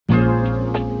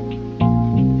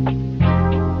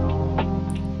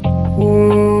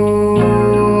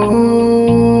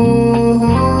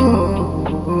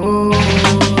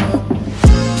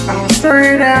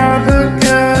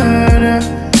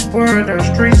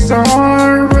days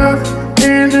are rough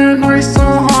and the nights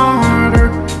are harder.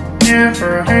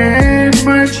 Never had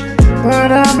much,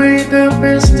 but I made the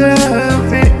best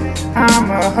of it. I'm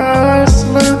a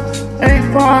hustler, a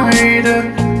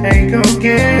fighter, a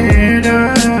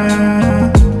go-getter.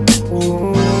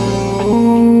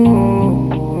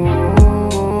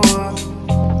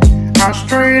 I'm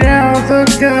straight out the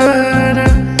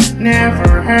gutter,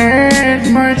 never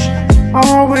had much,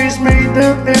 always made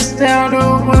the best out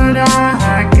of what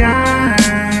I got.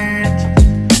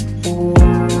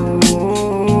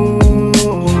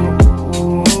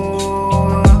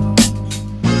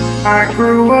 I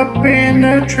grew up in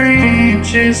the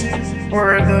trenches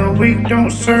where the weak don't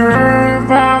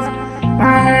survive.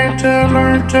 I had to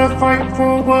learn to fight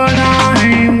for what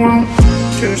I want,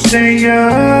 to stay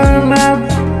alive.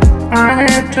 I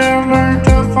had to learn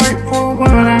to fight for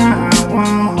what I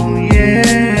want,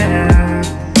 yeah.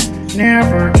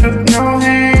 Never took no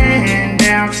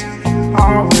handouts,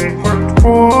 always worked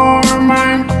for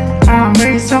mine. I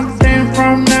made something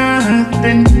from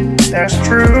nothing, that's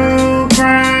true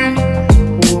grind.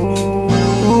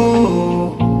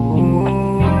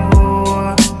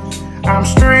 I'm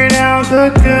straight out the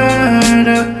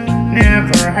gutter,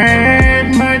 never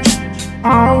had much,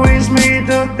 always made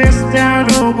the best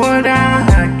out of what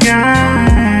I got.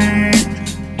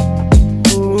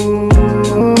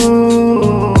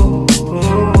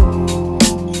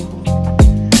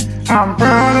 I'm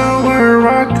proud of where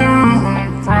I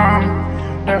come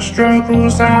from, the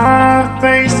struggles I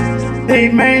faced,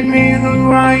 they made me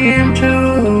who I am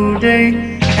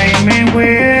today. Amen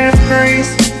with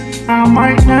grace, I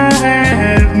might not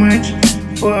have much,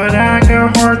 but I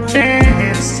got heart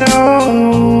and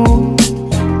soul.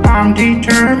 I'm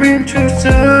determined to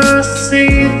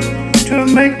succeed, to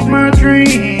make my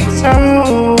dreams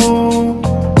whole.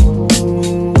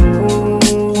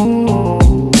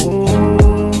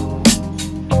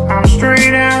 I'm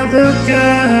straight out the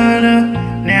gutter,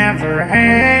 never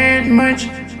had much,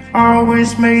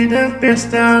 always made the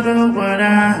best out of what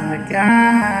I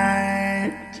got.